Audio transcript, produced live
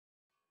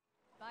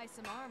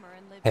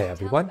Hey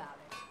everyone,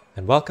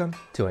 and welcome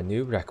to a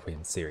new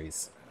Requiem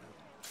series.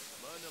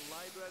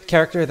 The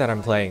character that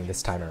I'm playing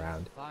this time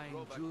around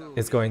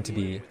is going to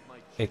be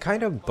a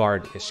kind of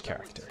bard-ish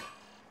character.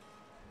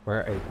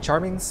 We're a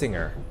charming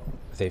singer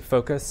with a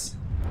focus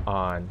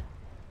on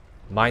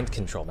mind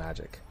control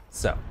magic.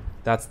 So,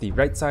 that's the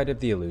right side of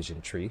the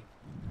illusion tree.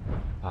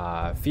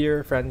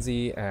 Fear,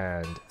 frenzy,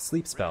 and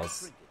sleep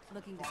spells.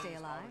 Looking to stay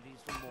alive?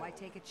 Why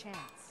take a chance?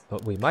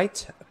 But we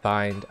might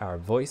find our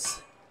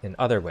voice in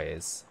other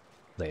ways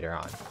later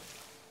on.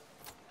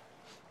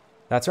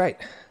 That's right,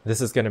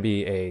 this is going to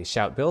be a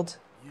shout build.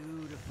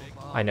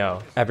 I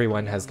know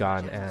everyone has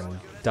gone and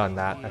done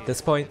that at this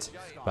point,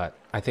 but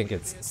I think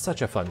it's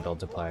such a fun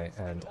build to play,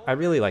 and I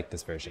really like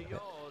this version of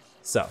it.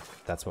 So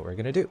that's what we're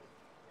going to do.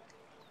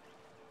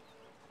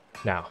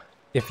 Now,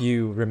 if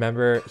you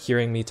remember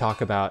hearing me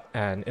talk about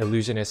an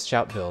illusionist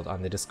shout build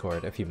on the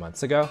Discord a few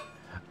months ago,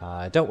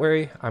 don't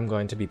worry, I'm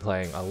going to be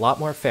playing a lot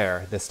more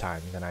fair this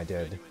time than I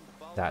did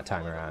that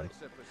time around.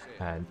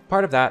 And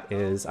part of that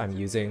is I'm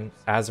using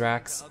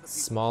Asrak's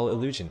small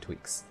illusion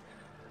tweaks.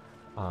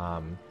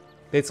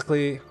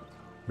 Basically,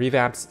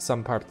 revamps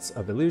some parts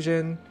of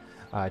illusion,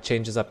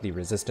 changes up the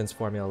resistance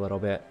formula a little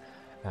bit,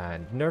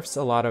 and nerfs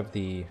a lot of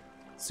the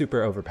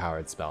super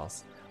overpowered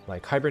spells.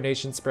 Like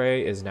Hibernation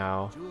Spray is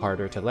now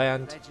harder to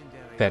land,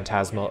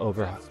 Phantasmal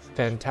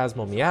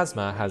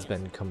Miasma has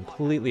been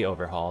completely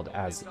overhauled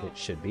as it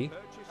should be,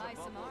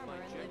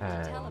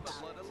 and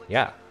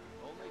yeah.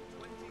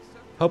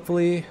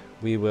 Hopefully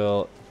we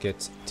will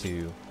get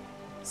to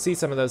see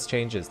some of those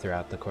changes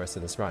throughout the course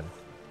of this run.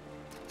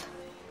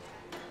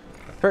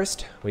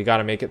 First, we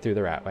gotta make it through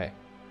the Ratway.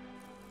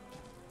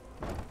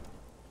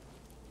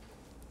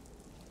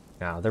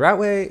 Now, the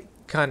Ratway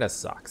kinda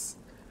sucks.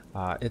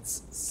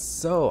 It's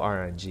so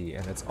RNG,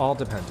 and it's all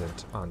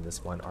dependent on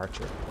this one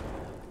archer.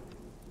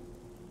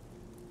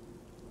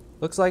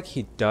 Looks like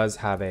he does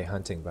have a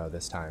hunting bow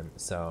this time,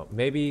 so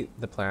maybe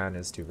the plan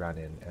is to run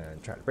in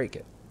and try to break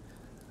it.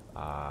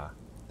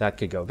 That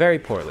could go very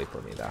poorly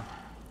for me though,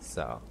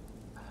 so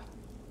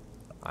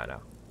I know.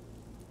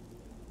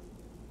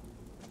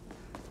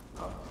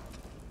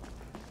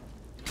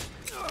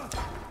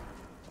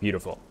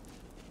 Beautiful.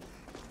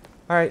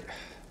 Alright,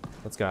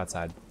 let's go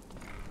outside.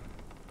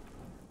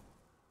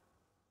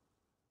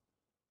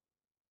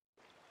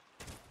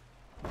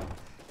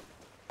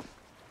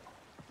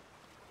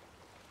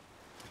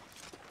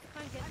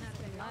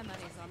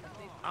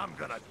 I'm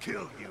gonna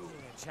kill you.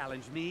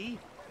 Challenge me?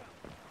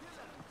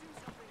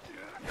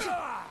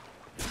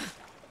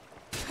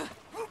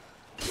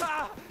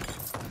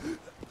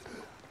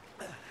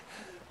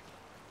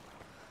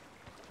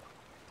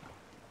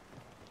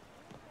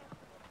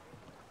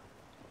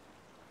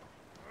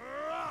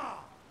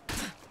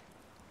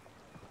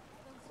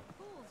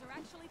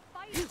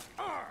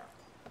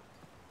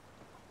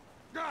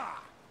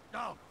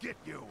 I'll get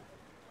you.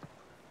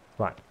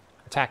 Come on,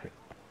 attack me.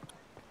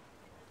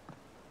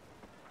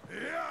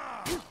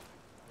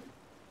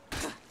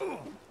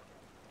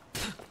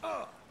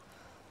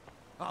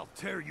 I'll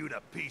tear you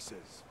to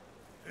pieces.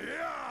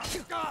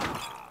 Hey,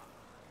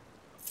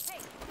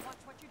 watch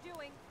what you're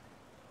doing.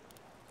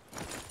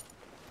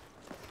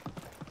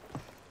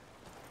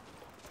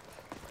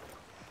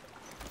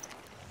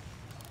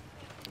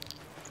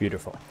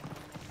 Beautiful.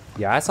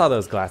 Yeah, I saw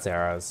those glass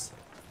arrows.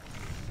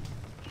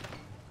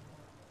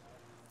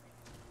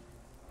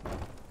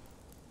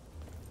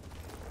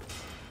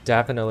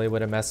 Definitely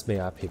would have messed me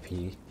up if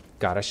he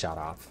got a shot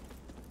off.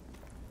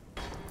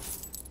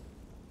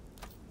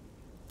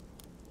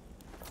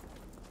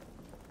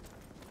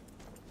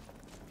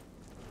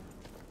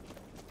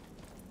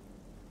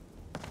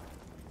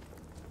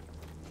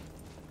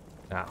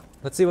 Now,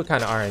 let's see what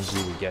kind of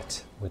RNG we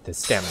get with this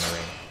stamina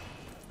ring.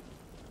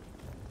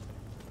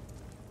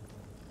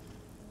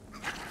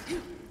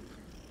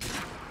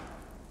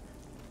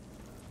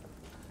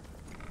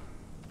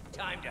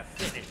 Time to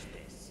finish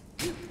this.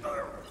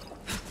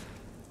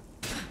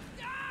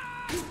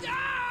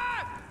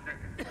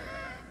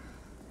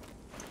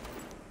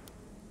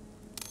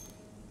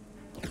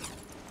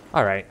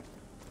 Alright.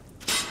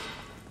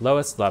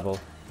 Lowest level,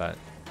 but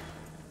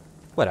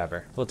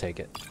whatever, we'll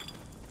take it.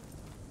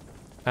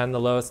 And the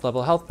lowest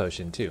level health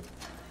potion, too.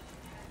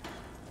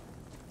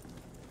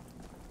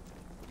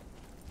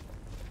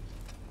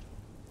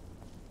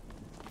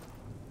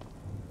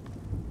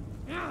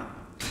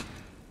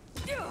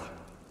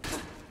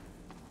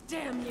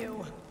 Damn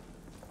you!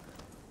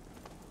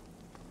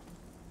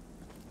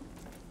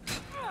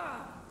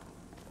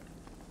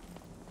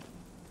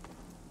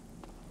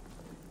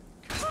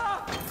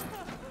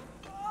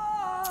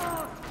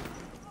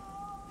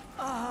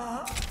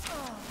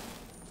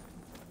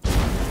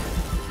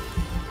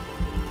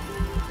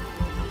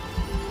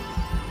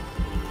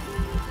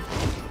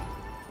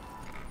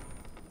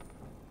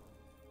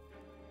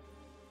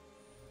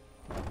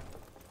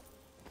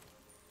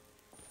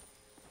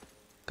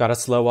 Gotta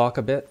slow walk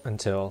a bit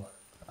until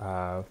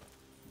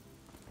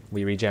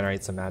we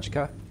regenerate some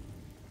magicka.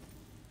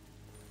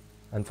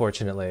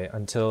 Unfortunately,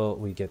 until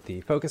we get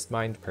the Focused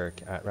Mind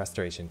perk at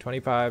Restoration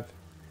 25,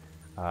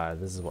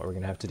 this is what we're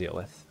going to have to deal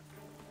with.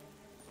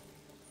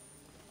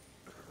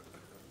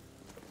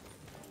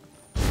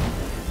 Do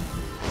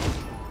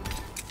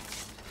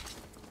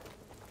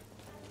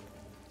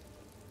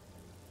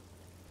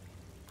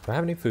I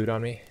have any food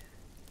on me?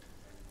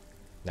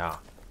 Nah.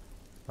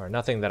 Or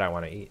nothing that I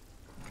want to eat.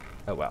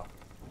 Oh well.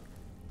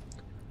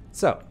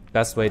 So,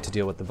 best way to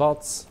deal with the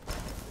vaults.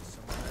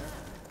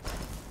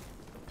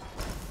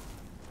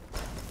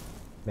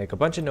 Make a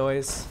bunch of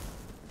noise.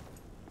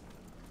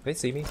 They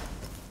see me?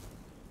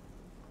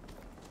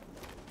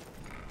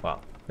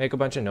 Well, make a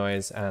bunch of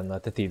noise and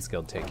let the Thieves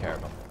Guild take care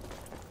of them.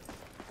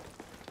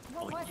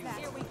 What was that?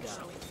 Here we go.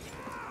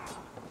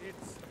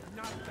 It's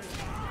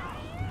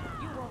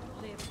You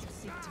won't live to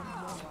see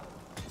tomorrow.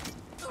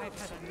 I've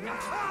had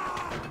enough.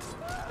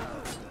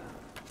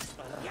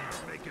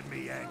 You're making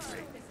me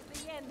angry. This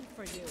is the end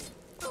for you.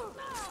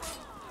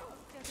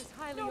 Death is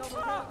highly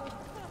overrated.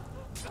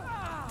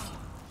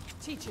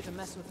 Teach you to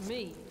mess with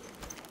me.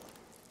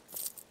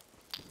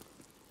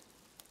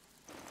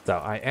 So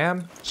I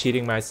am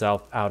cheating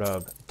myself out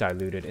of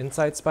diluted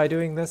insights by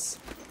doing this.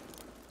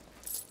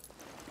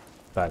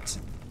 But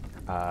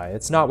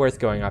it's not worth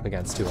going up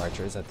against 2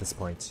 archers at this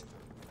point.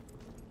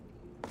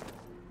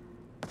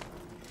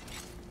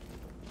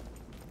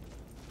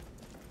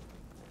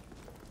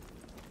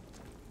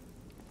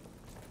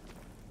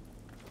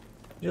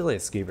 Usually a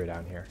skeever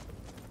down here.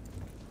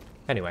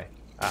 Anyway,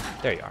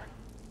 there you are.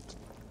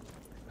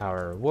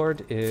 Our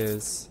reward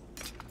is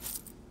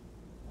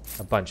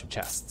a bunch of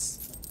chests.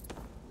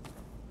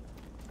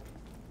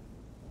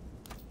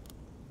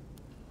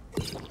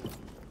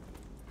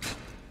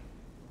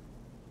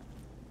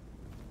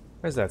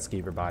 Where's that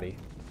skeever body?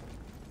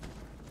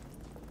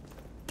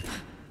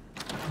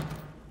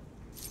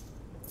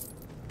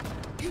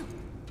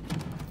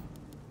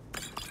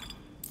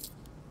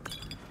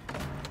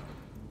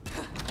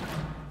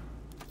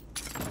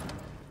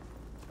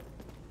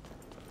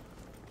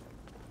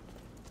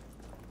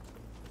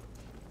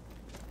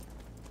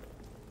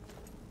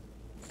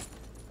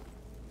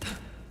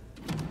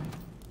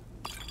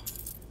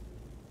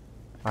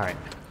 Alright,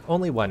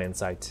 only 1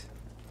 insight.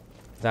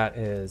 That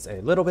is a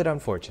little bit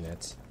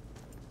unfortunate.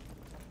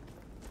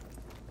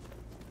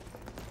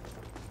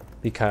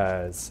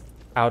 Because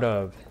out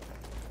of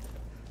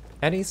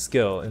any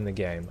skill in the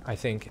game, I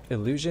think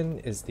Illusion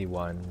is the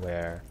one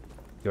where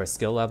your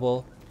skill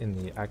level in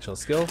the actual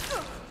skill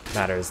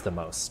matters the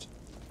most.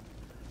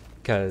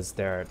 Because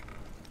there are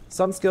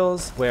some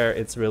skills where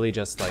it's really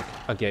just like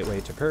a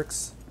gateway to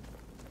perks.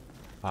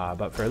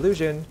 But for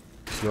Illusion,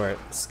 your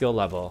skill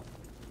level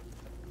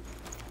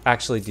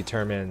actually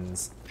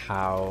determines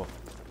how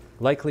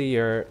likely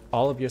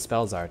all of your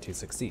spells are to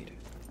succeed.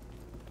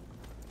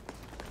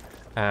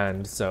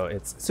 And so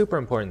it's super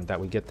important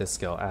that we get this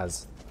skill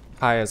as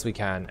high as we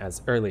can,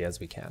 as early as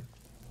we can.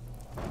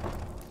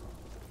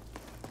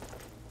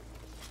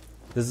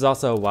 This is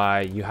also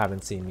why you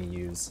haven't seen me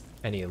use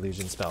any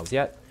illusion spells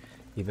yet,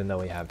 even though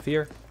we have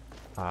fear.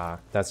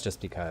 That's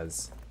just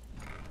because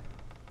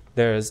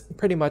there's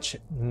pretty much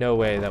no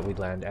way that we'd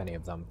land any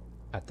of them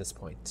at this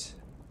point.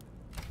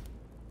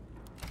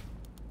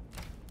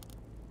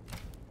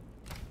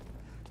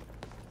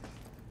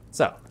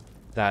 So,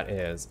 that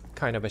is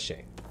kind of a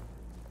shame.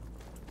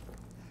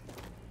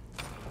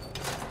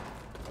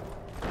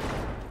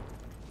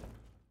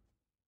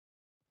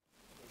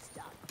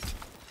 Stop.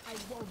 I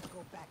won't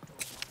go back to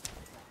it.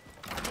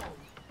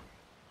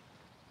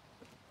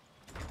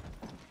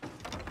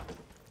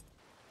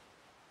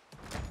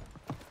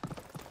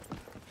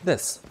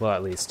 This will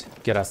at least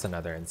get us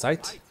another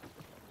insight.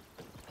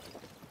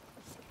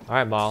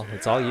 Alright, Maul,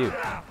 it's all you.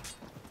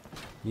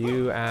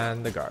 You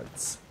and the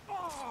guards.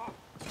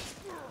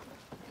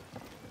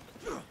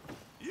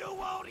 You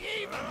won't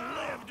even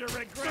live to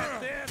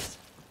regret this.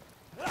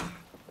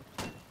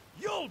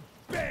 You'll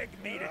beg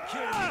me to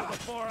kill you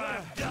before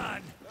I'm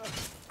done.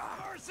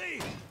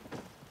 Mercy!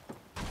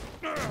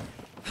 Help!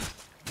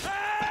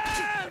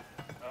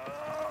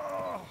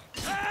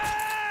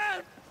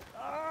 Help!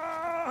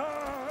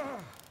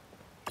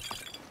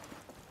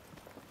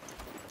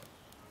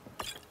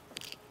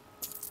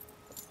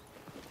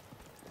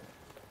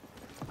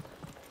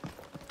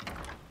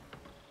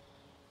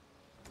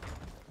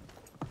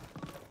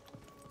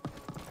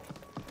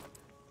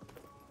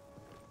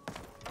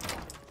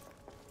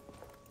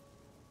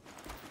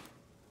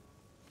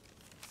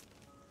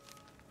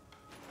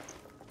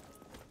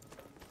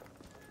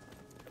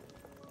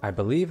 I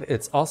believe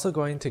it's also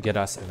going to get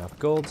us enough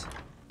gold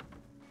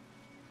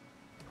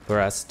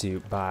for us to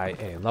buy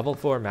a level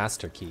 4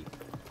 master key,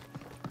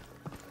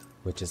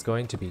 which is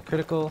going to be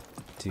critical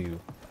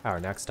to our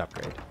next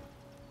upgrade.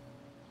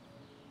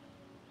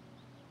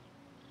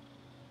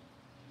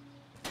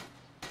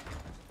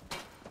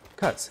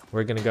 Because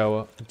we're going to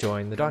go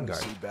join the Dawn Guard.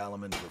 See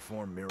Lalaland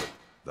perform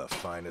the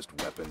finest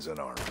weapons and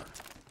armor.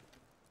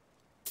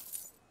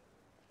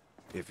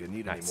 If you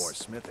need any Nice. more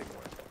smithing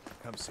work,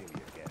 come see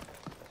me again.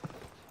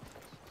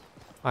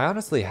 I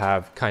honestly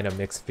have kind of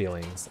mixed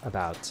feelings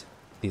about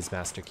these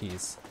master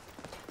keys.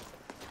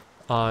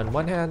 On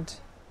one hand,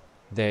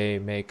 they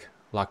make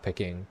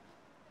lockpicking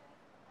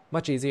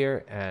much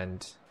easier,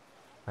 and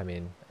I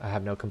mean, I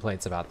have no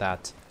complaints about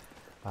that.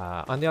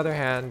 On the other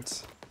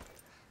hand,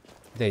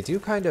 they do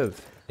kind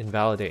of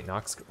invalidate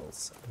knock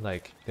scrolls.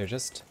 Like, they're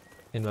just,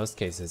 in most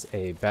cases,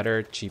 a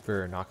better,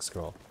 cheaper knock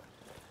scroll.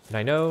 And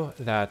I know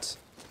that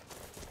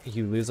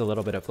you lose a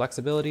little bit of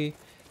flexibility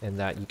in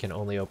that you can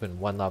only open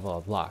one level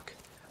of lock.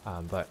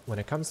 But when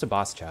it comes to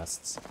boss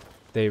chests,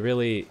 they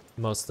really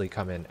mostly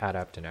come in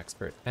adept and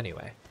expert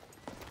anyway.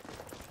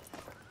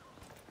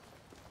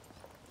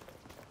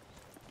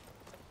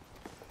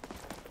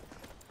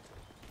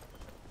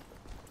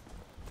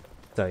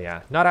 So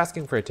yeah, not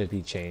asking for it to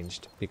be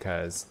changed,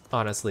 because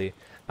honestly,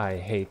 I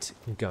hate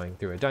going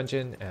through a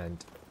dungeon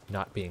and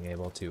not being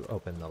able to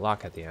open the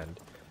lock at the end.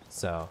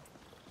 So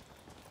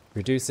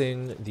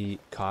reducing the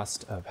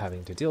cost of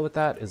having to deal with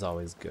that is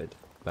always good,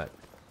 but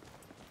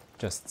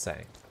just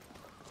saying.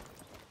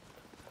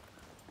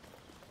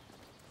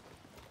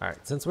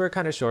 Alright, since we're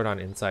kind of short on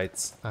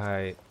insights,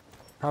 I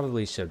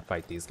probably should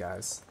fight these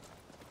guys.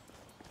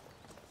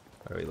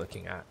 What are we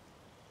looking at?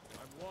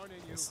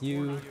 Yes,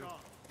 you.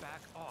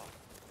 Back off.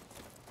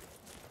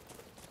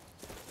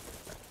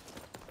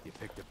 You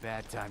picked a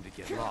bad time to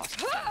get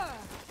lost.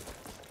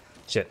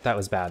 Shit, that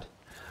was bad.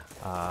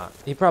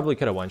 He probably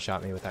could have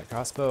one-shot me with that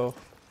crossbow.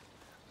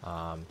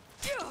 Or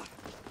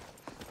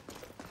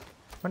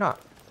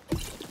not.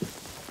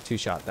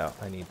 Two-shot though.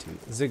 I need to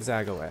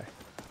zigzag away.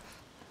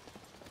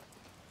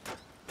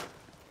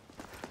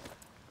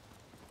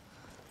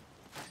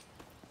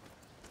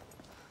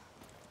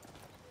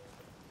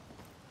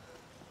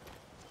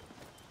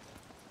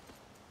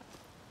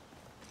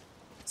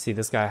 See,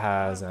 this guy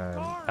has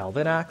an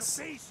elven axe.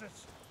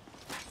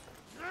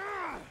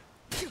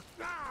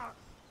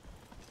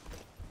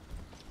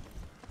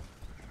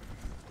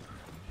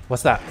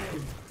 What's that?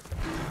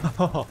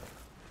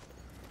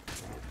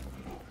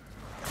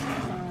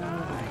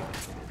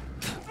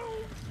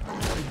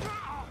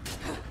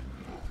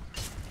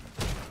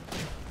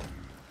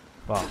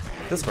 Well,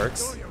 this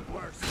works.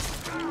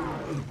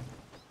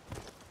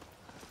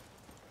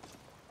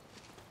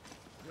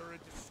 You're a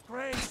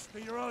disgrace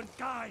to your own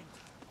kind.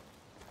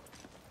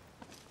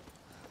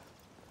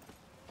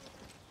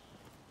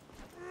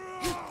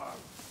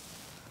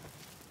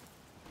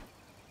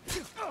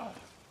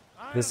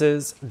 This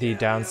is the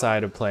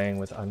downside of playing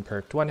with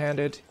unperked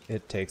one-handed.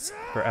 It takes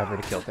forever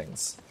to kill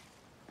things.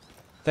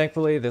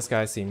 Thankfully, this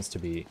guy seems to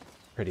be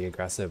pretty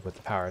aggressive with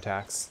the power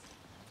attacks.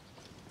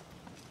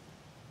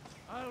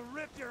 I'll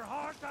rip your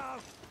heart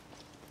out.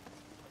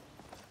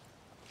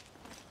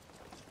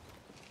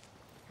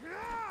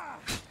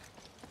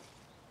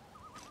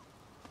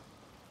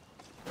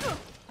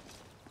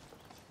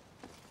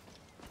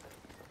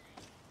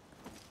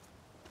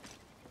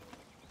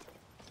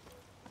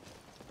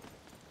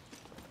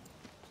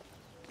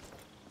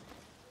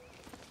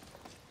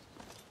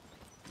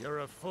 You're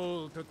a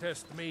fool to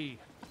test me.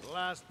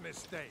 Last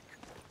mistake.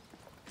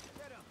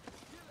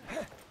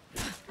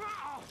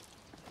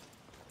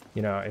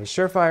 You know, a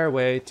surefire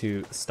way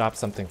to stop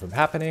something from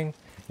happening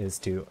is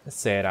to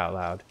say it out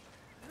loud.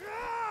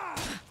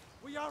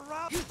 We are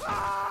robbed.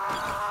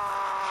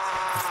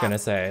 I was gonna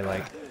say,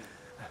 like,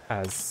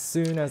 as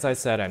soon as I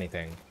said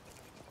anything,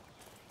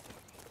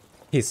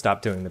 he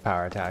stopped doing the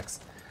power attacks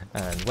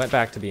and went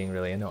back to being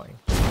really annoying.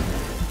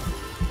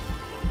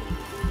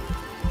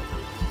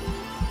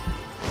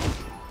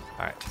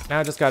 Alright, now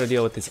I just gotta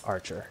deal with this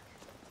archer.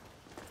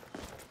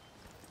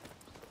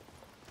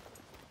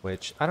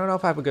 Which I don't know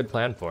if I have a good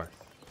plan for.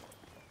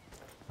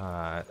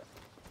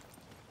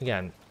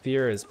 Again,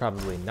 fear is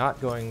probably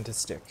not going to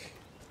stick.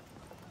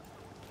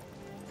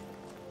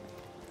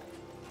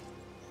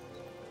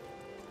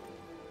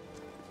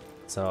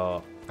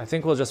 So I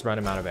think we'll just run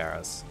him out of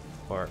arrows.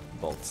 Or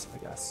bolts, I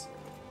guess.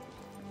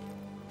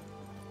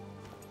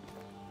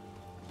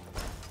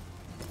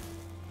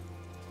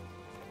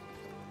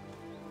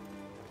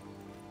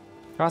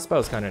 Crossbow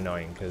is kind of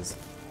annoying because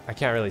I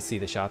can't really see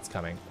the shots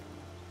coming.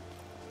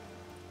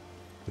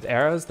 With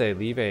arrows, they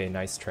leave a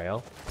nice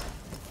trail.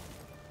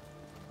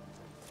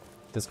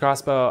 This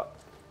crossbow,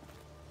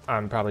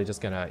 I'm probably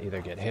just gonna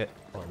either get hit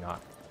or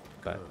not.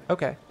 But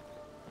okay.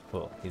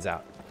 Cool, he's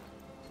out.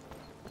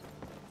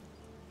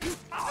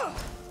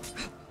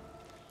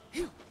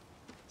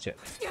 Shit.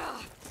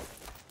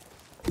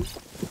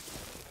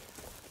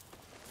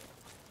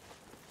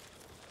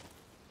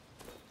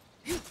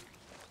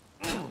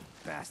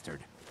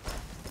 Bastard.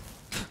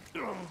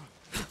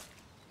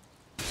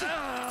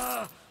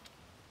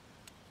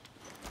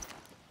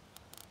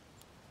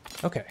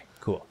 Okay,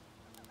 cool.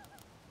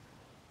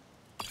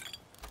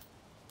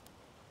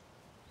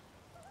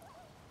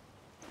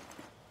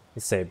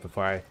 He's saved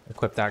before I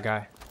equip that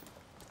guy.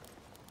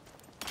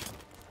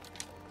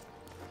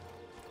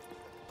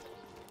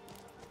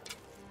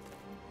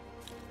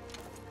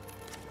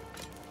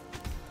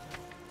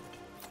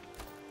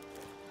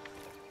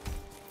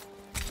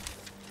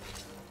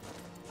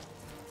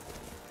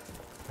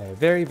 A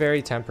very,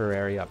 very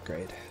temporary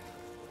upgrade.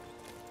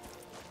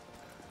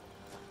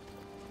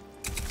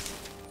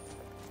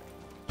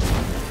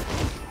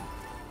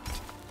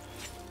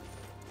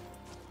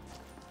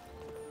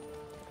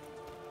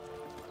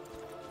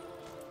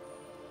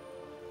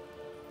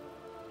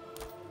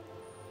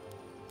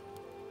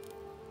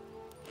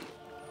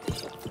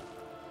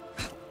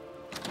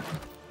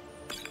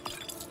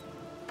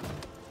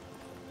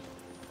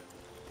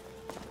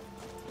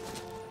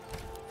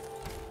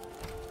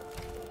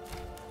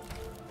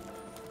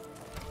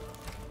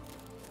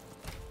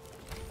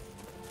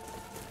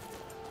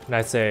 And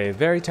I say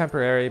very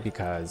temporary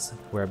because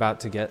we're about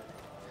to get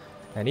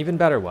an even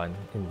better one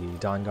in the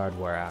Dawnguard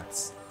War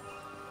Axe.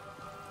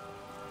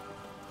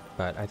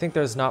 But I think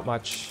there's not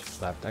much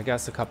left. I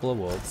guess a couple of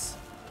wolves.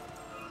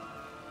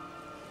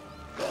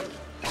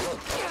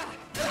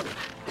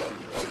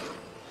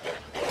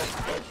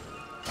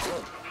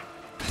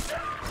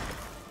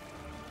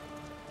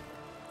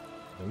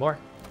 Any more?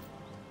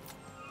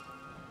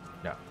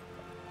 No.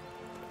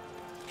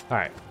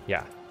 Alright,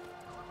 yeah.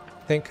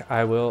 I think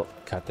I will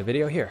cut the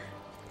video here.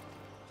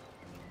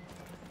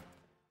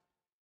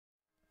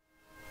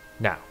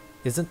 Now,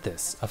 isn't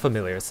this a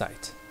familiar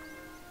sight?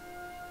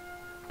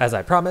 As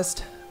I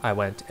promised, I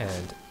went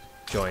and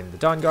joined the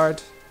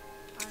Dawnguard.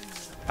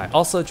 I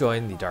also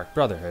joined the Dark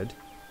Brotherhood,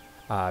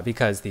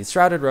 because these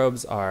Shrouded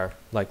Robes are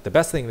like the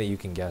best thing that you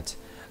can get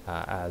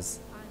as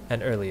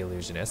an early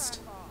illusionist.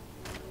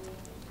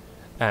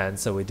 And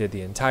so we did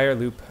the entire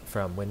loop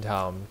from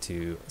Windhelm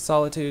to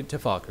Solitude to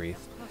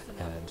Falkreath,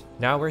 and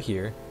now we're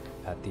here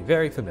at the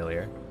very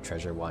familiar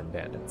Treasure 1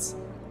 Bandits.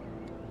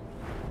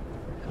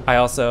 I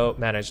also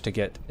managed to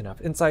get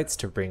enough insights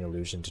to bring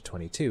Illusion to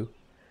 22,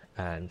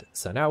 and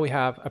so now we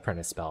have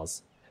Apprentice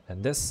spells,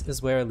 and this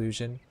is where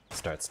Illusion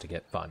starts to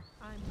get fun.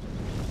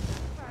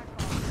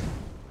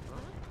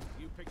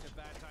 You picked a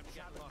bad time to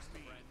get lost,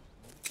 friend.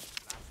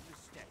 That's a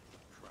mistake,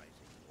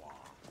 crazy wah.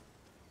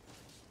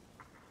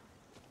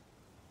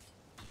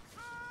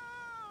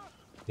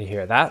 You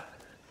hear that?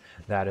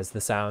 That is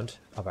the sound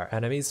of our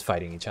enemies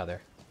fighting each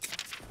other,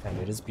 and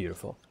it is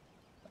beautiful.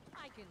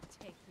 I can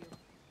take you.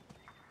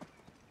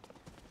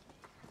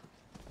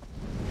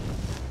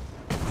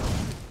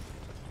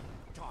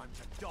 Time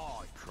to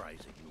die,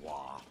 crazy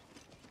wah.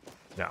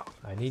 No,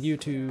 I need you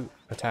to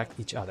attack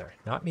each other,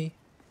 not me.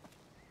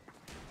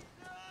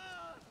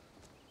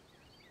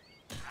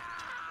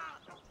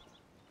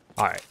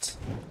 Alright.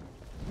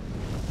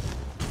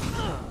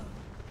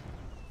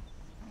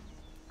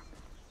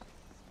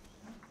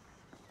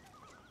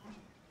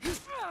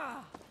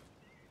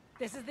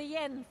 This is the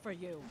end for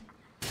you.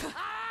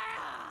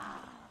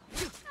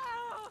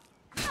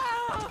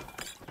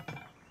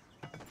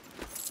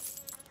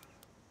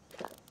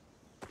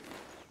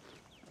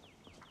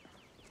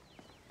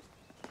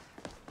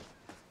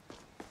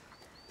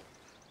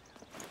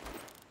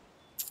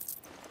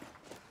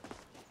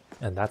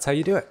 And that's how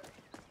you do it.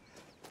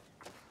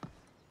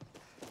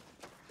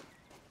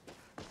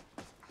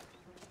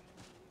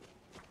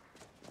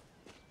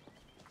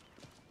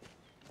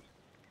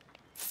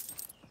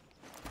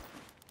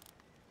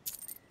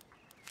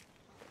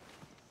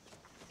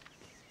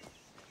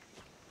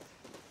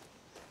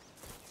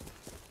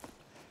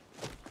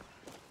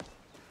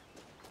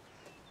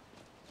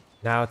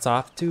 Now it's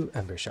off to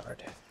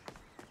Embershard.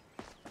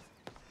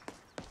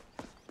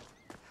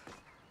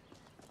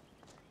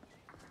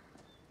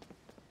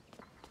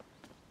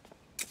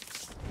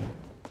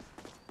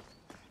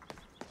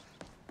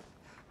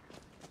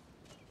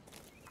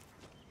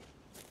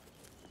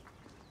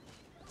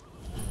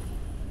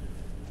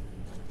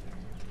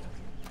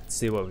 Let's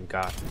see what we've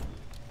got.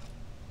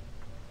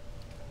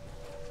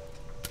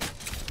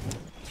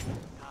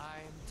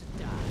 Time to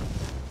die.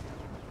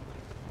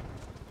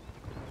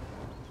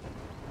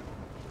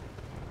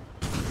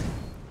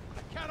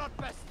 I cannot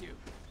best you.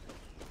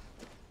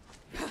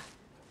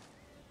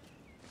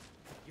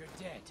 You're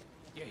dead.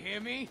 You hear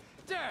me?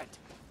 Dead.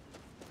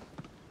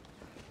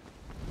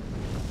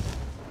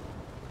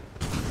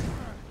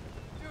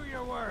 Do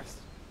your worst.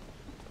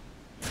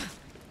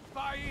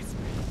 Fires.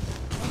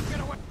 Don't get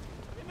away.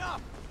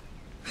 Enough.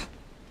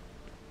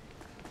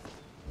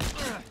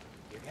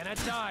 You're gonna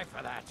die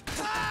for that.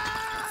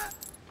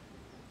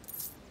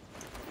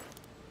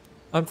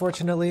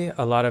 Unfortunately,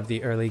 a lot of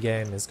the early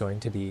game is going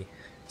to be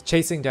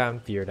chasing down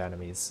feared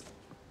enemies,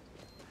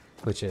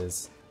 which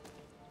is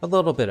a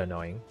little bit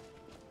annoying.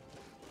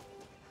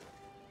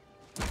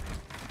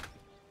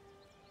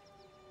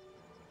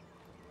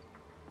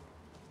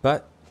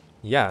 But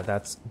yeah,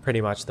 that's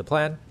pretty much the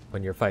plan.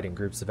 When you're fighting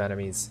groups of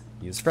enemies,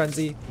 use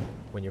Frenzy.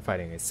 When you're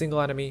fighting a single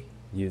enemy,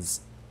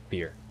 use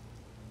Fear.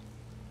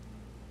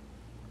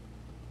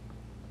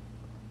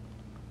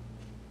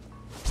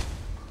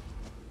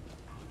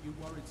 You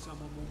worried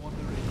someone will wander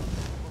in.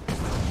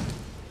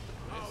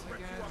 This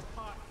again.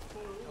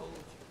 Told you.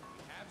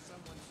 Have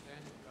someone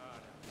stand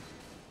guard.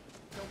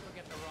 Don't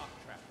forget the rock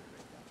trap we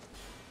rigged up.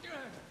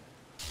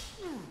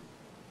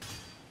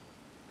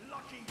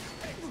 Lucky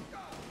pick.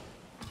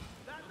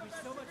 That'll be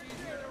so much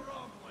easier to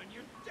rob when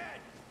you're dead.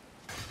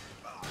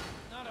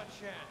 Not a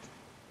chance.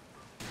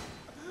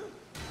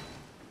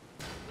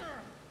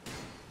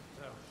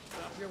 So,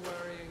 stop your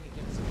worrying and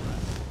get some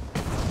rest.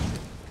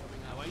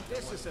 Coming out. Wait,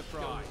 this is a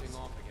surprise. Dozing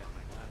off again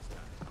like last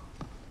time.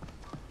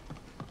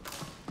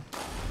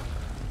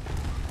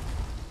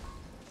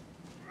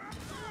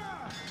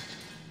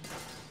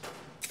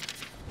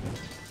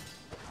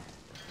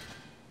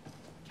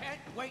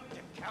 wait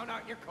to count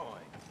out your coin.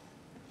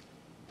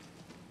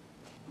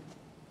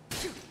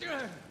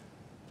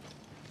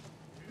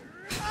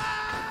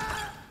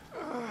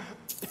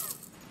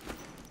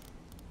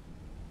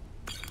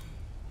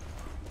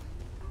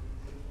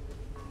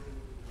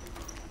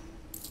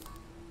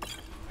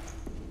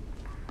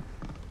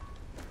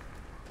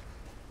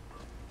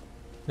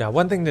 Now,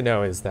 one thing to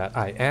know is that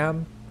I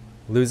am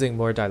losing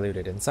more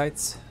diluted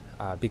insights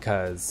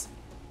because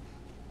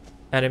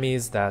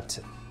enemies that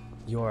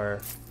your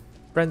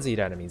frenzied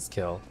enemies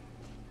kill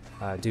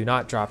do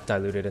not drop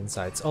diluted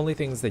insights. Only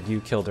things that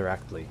you kill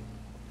directly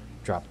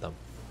drop them.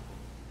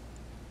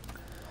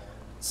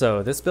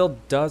 So this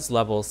build does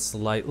level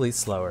slightly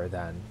slower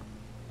than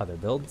other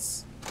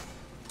builds,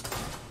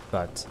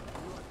 but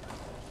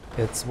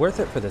it's worth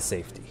it for the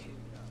safety.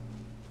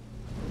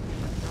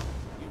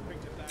 You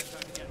picked a bad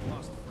time to get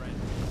lost, friend.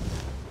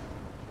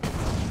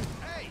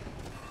 Hey!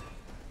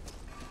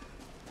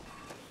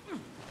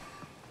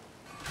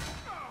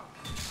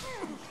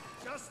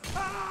 Just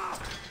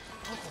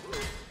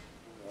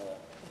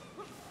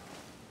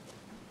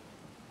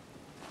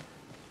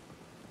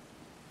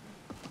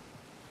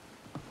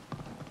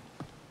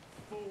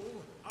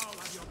fool! I'll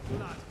have your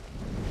blood.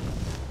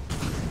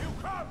 You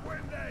can't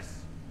win this.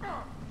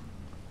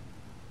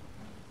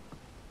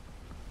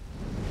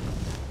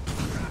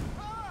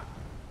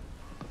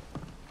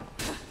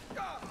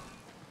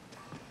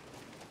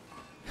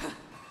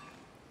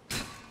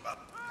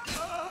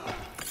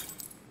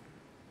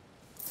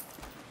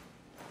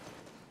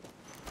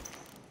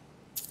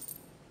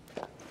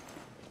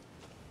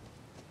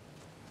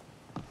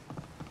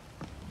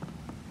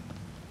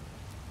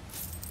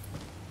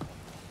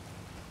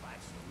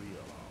 That's the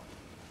real all.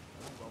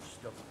 I love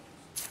stuff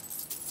like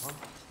this. Huh?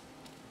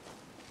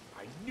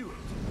 I knew it.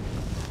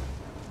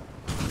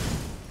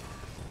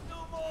 No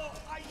more!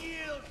 I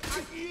yield! I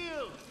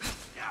yield!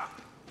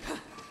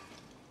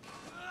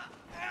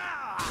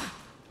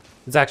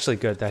 It's actually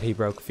good that he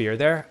broke fear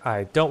there.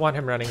 I don't want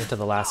him running into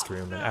the last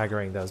room and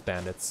aggroing those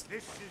bandits.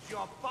 This is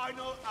your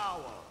final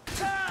hour.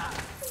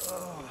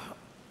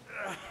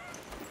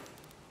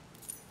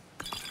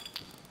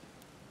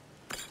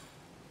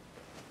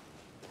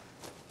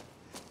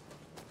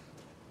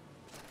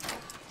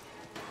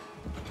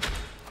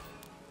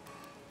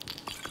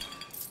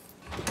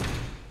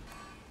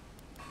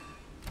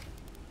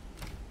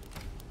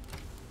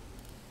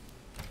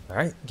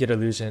 Alright, get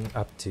illusion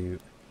up to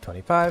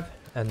 25,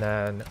 and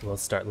then we'll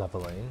start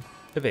leveling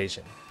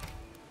evasion.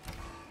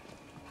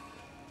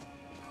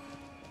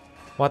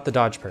 Want the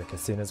dodge perk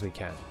as soon as we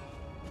can.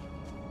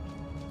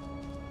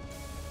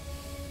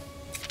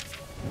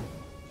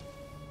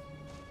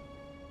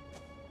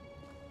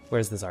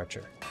 Where's this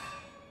archer?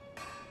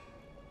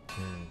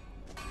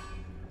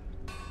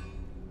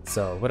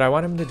 So what I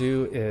want him to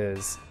do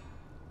is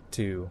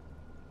to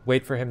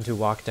wait for him to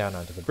walk down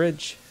onto the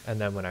bridge, and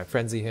then when I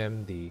frenzy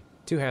him, the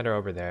two-hander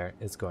over there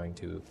is going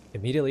to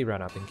immediately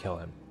run up and kill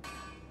him.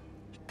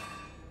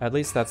 At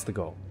least that's the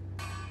goal.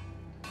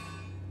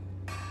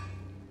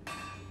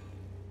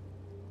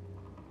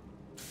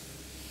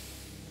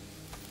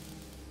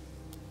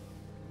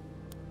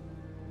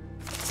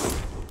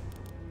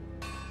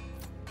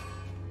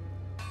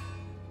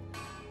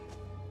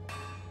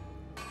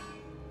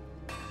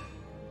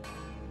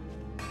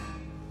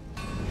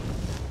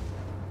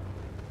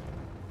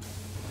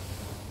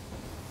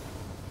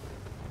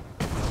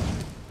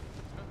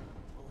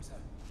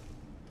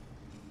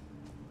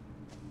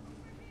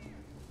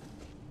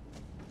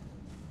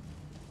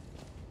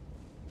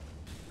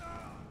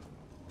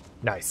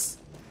 Nice.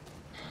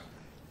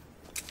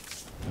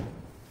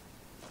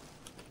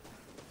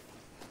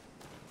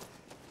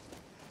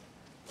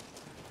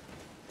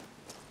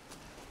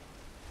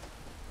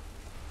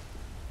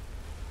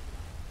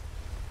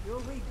 You'll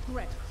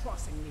regret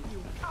crossing me,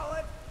 you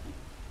coward!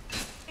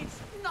 It's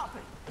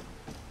nothing!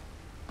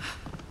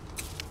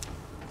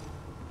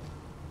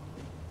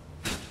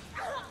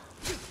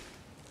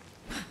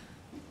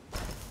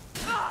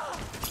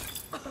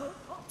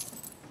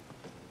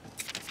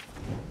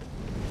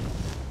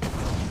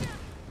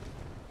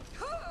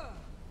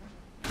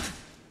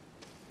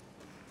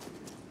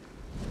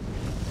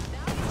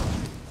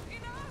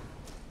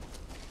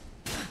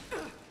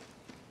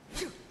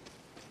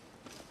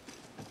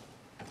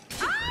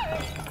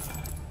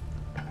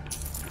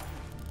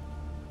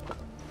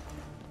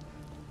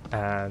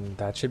 And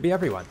that should be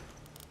everyone.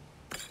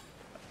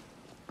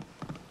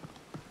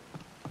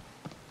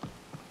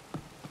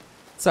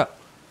 So,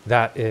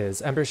 that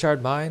is Ember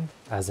Shard Mine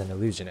as an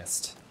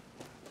illusionist.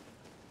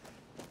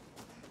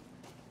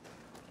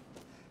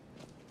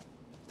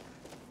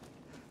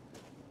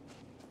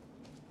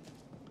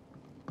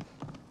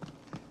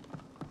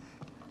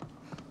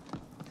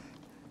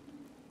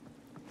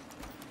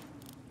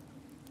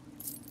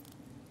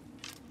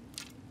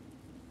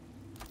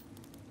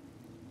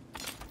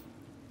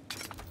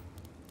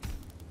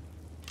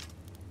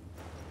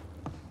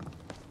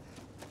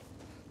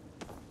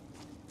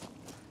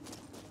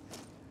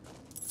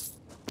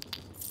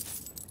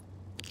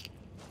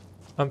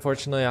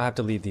 Unfortunately, I'll have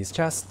to leave these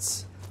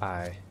chests.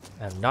 I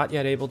am not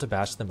yet able to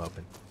bash them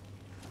open.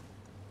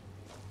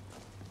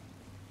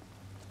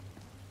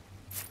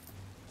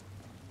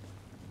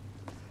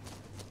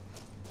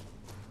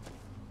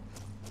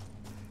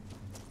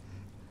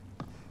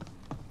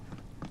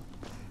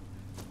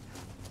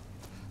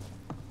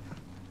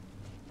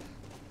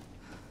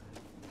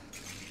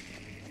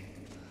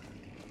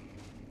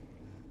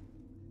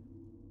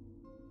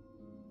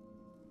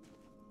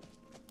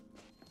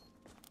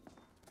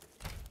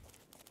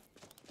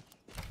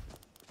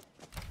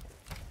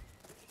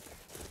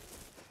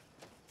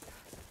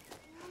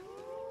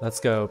 Let's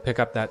go pick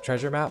up that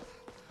treasure map,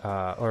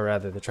 or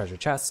rather the treasure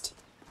chest,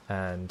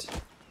 and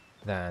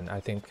then I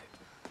think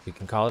we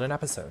can call it an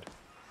episode.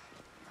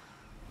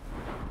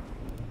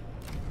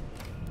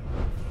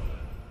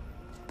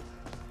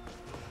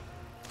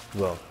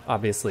 We'll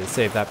obviously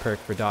save that perk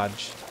for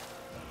dodge.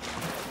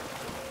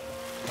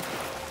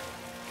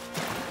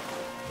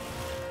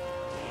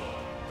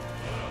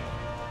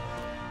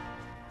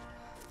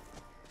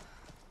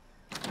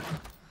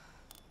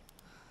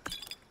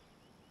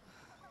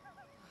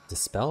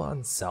 Dispel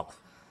on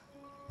self.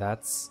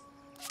 That's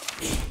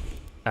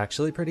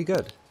actually pretty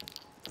good.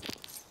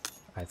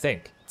 I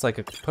think. It's like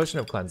a potion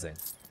of cleansing.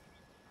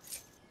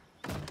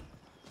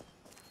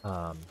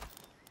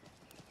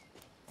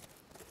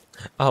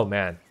 Oh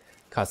man,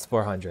 costs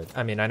 400.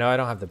 I mean, I know I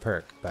don't have the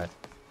perk, but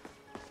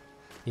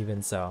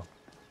even so.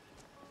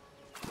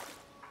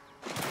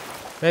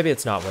 Maybe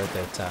it's not worth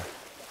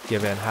it,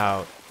 given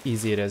how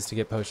easy it is to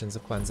get potions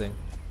of cleansing.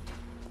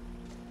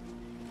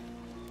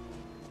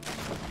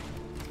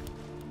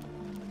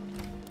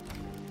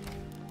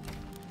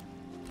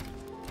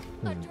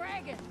 A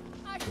dragon!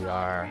 We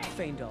are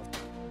Faendal.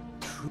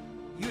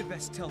 You had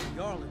best tell the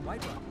Jarl in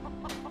Whiterun.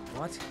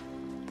 What?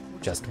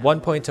 just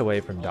 1 point away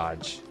from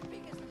dodge.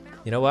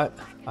 You know what?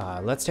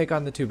 Let's take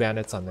on the 2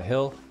 bandits on the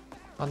hill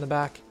on the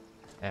back,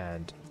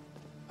 and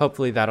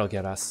hopefully that'll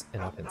get us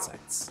enough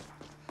insights.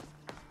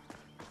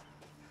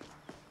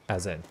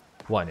 As in,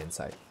 1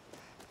 insight.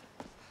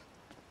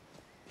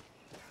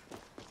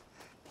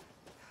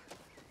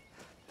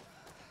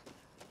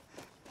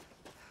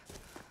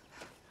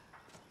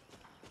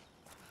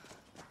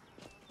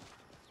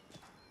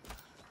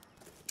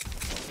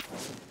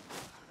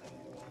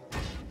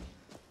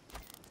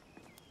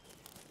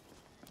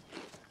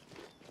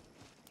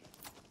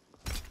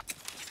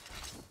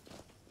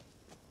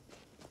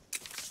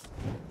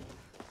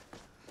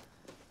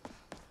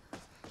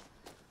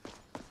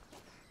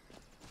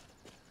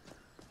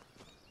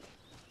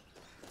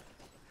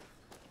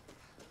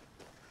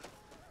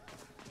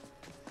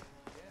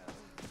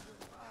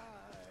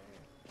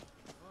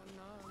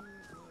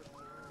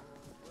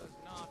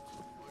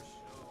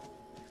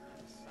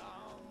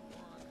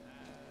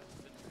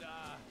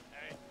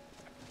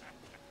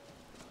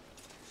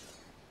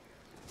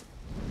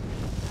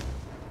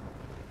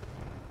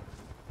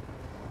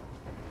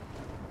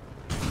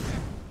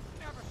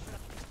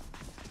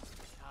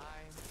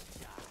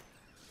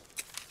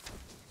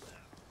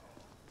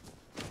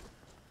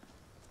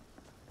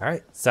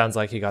 Alright, sounds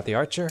like he got the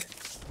archer.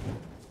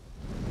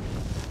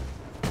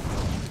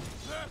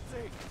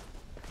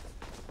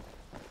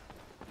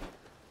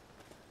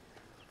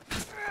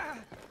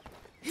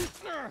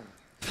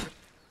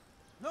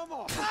 No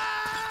more.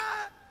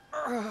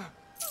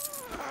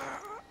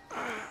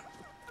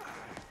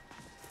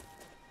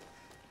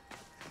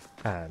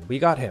 And we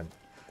got him.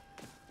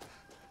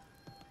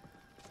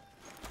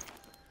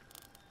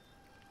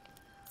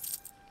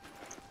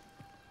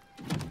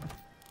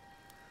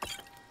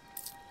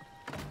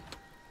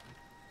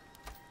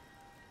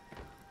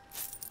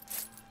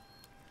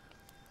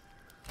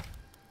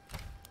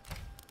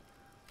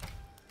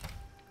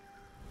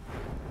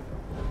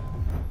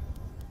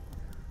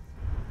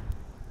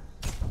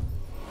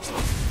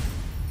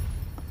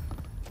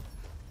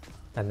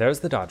 And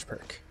there's the dodge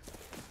perk.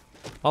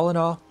 All in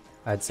all,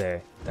 I'd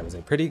say that was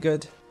a pretty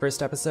good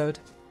first episode.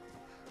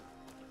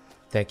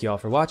 Thank you all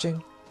for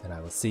watching, and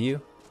I will see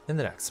you in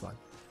the next one.